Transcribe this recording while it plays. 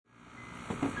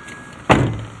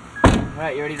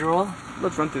Alright, you ready to roll?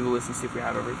 Let's run through the list and see if we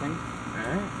have everything.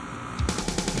 Alright.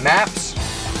 Maps.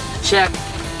 Check.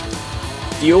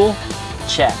 Fuel.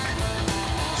 Check.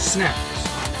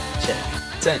 Snacks. Check.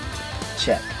 Tent.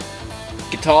 Check.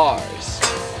 Guitars.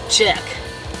 Check.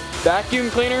 Vacuum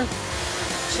cleaner.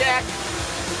 Check.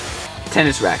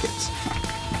 Tennis rackets.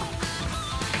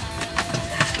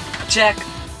 Check.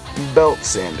 Belt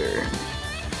sander.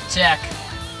 Check.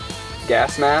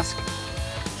 Gas mask.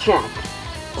 Check.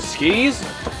 Skis.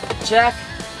 Check.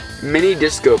 Mini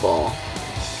disco ball.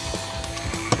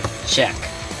 Check.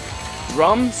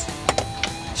 Drums.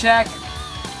 Check.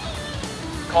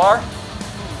 Car.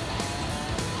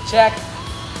 Check.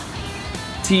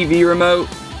 TV remote.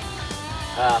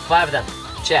 5 of them.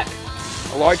 Check.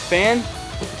 A large fan.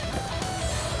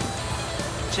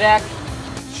 Check.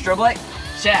 Strobe light.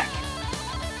 Check.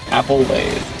 Apple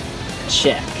lathe.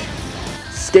 Check.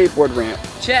 Skateboard ramp.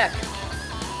 Check.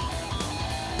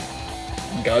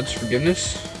 God's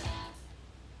forgiveness.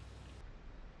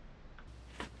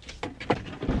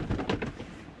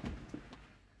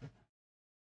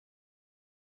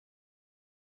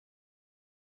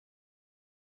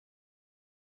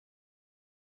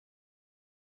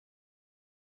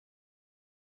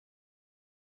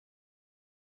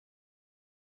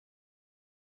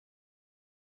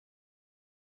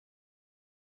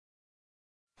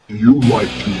 Do you like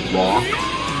to rock?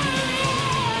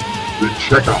 Then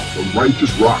check out the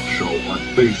Righteous Rock Show on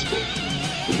Facebook.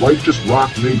 The Righteous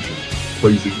Rock Nation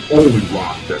plays the only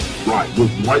rock that's right with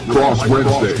White Cross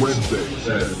Wednesdays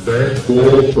and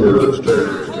Thankful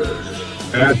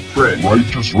Thursdays. Add friend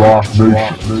Righteous Rock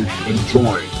Nation and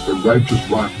join the Righteous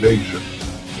Rock Nation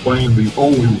playing the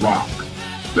only rock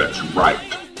that's right.